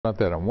About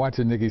that, I'm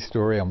watching Nikki's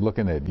story. I'm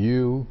looking at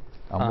you.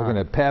 I'm looking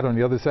at Pat on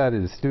the other side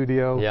of the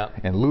studio. Yeah.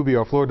 And Luby,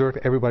 our floor director.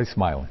 Everybody's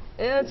smiling.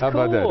 Yeah, it's How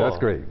cool. about that? That's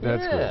great.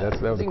 That's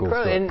great. That was a cool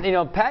story. And you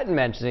know, Pat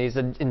mentioned he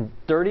said in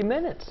 30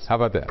 minutes. How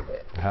about that?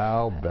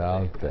 How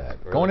about that?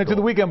 Really Going into cool.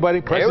 the weekend, buddy.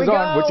 Pressure's Here we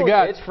on. go. What you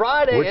got? It's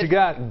Friday. What you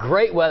got?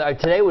 Great weather.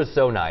 Today was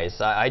so nice.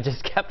 I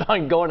just kept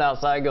on going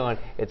outside going,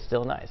 it's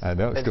still nice. I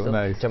know, it's still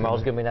nice.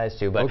 Tomorrow's going to be nice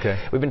too. But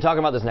we've been talking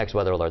about this next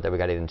weather alert that we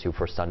got to get into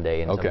for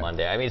Sunday into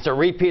Monday. I mean, it's a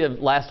repeat of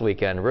last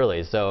weekend,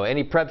 really. So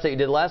any preps that you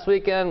did last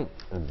weekend,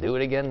 do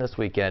it again this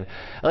weekend.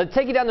 Let's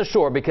take you down the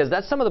shore because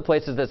that's some of the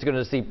places that's going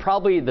to see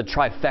probably the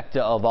trifecta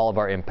of all of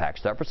our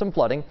impacts. Start for some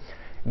flooding.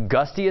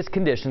 Gustiest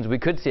conditions. We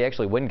could see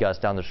actually wind gusts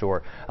down the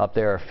shore up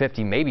there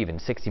 50, maybe even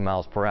 60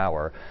 miles per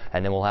hour.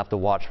 And then we'll have to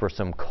watch for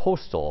some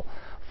coastal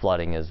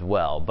flooding as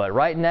well. But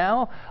right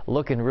now,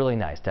 looking really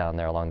nice down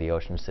there along the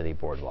Ocean City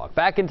Boardwalk.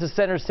 Back into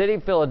Center City,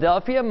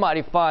 Philadelphia,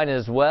 mighty fine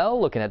as well.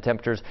 Looking at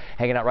temperatures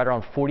hanging out right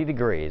around 40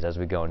 degrees as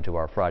we go into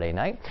our Friday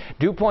night.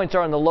 Dew points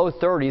are in the low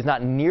 30s,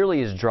 not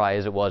nearly as dry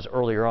as it was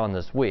earlier on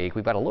this week.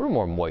 We've got a little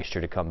more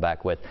moisture to come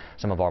back with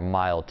some of our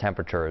mild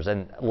temperatures.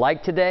 And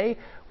like today,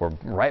 we're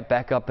right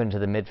back up into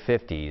the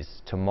mid-50s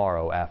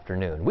tomorrow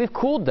afternoon. We've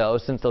cooled, though,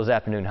 since those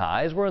afternoon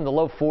highs. We're in the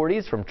low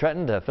 40s from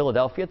Trenton to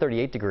Philadelphia,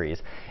 38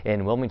 degrees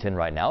in Wilmington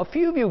right now. A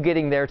few of you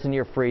getting there to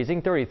near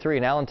freezing, 33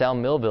 in Allentown,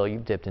 Millville.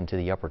 You've dipped into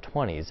the upper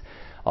 20s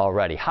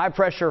already. High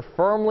pressure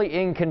firmly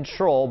in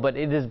control, but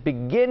it is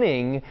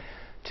beginning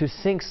to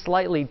sink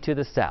slightly to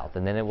the south,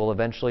 and then it will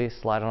eventually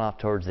slide on off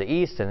towards the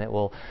east, and it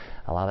will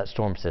allow that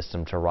storm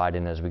system to ride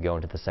in as we go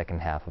into the second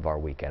half of our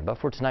weekend. But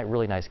for tonight,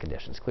 really nice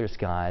conditions, clear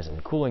skies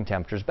and cooling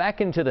temperatures back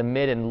into the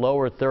mid and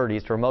lower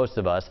 30s for most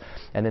of us,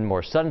 and then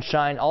more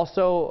sunshine,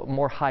 also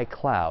more high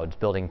clouds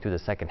building through the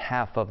second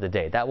half of the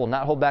day. That will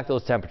not hold back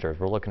those temperatures.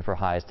 We're looking for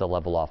highs to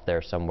level off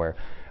there somewhere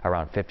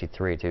around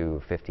 53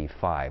 to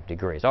 55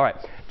 degrees. All right,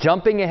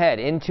 jumping ahead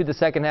into the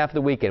second half of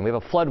the weekend, we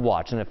have a flood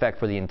watch in effect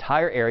for the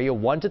entire area,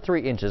 1 to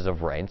 3 inches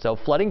of rain. So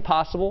flooding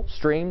possible,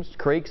 streams,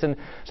 creeks, and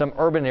some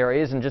urban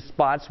areas and just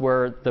spots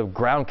where the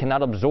ground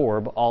cannot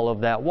absorb all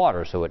of that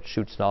water. So it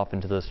shoots off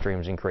into the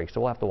streams and creeks.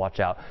 So we'll have to watch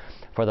out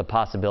for the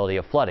possibility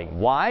of flooding.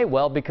 Why?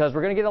 Well, because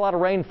we're going to get a lot of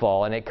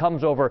rainfall, and it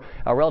comes over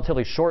a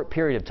relatively short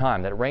period of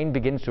time. That rain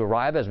begins to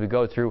arrive as we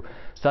go through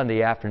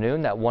Sunday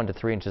afternoon. That 1 to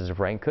 3 inches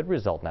of rain could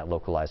result in that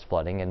localized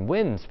flooding, and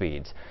wind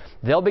speeds,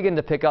 they'll begin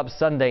to pick up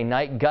Sunday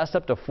night, gusts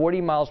up to 40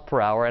 miles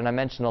per hour, and I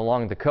mentioned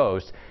along the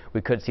coast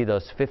we could see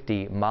those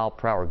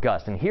 50-mile-per-hour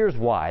gusts. And here's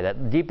why.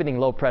 That deepening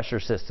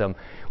low-pressure system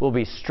will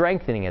be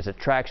strengthening as it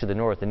tracks to the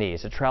north and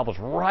east. It travels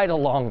right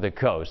along the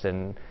coast,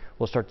 and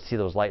we'll start to see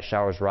those light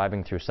showers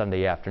arriving through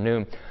Sunday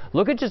afternoon.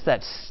 Look at just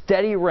that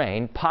steady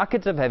rain,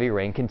 pockets of heavy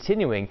rain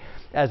continuing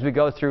as we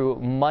go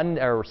through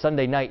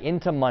Sunday night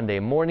into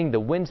Monday morning. The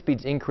wind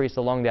speeds increase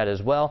along that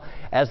as well.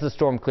 As the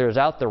storm clears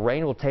out, the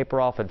rain will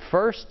taper off at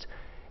first,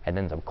 and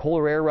then some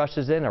cooler air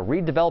rushes in. A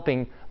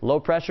redeveloping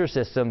low-pressure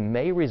system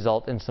may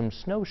result in some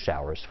snow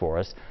showers for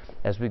us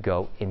as we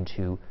go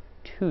into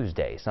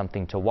Tuesday.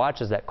 Something to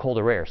watch as that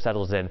colder air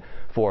settles in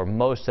for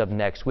most of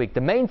next week. The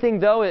main thing,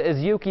 though,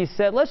 as Yuki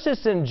said, let's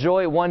just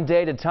enjoy it one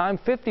day at a time.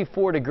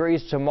 54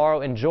 degrees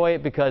tomorrow. Enjoy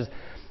it because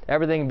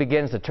everything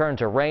begins to turn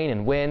to rain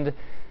and wind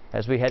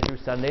as we head through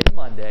Sunday to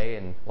Monday,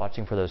 and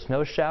watching for those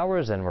snow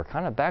showers, and we're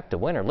kind of back to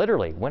winter.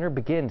 Literally, winter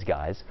begins,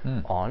 guys,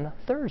 on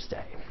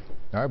Thursday.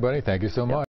 All right, buddy. Thank you so much.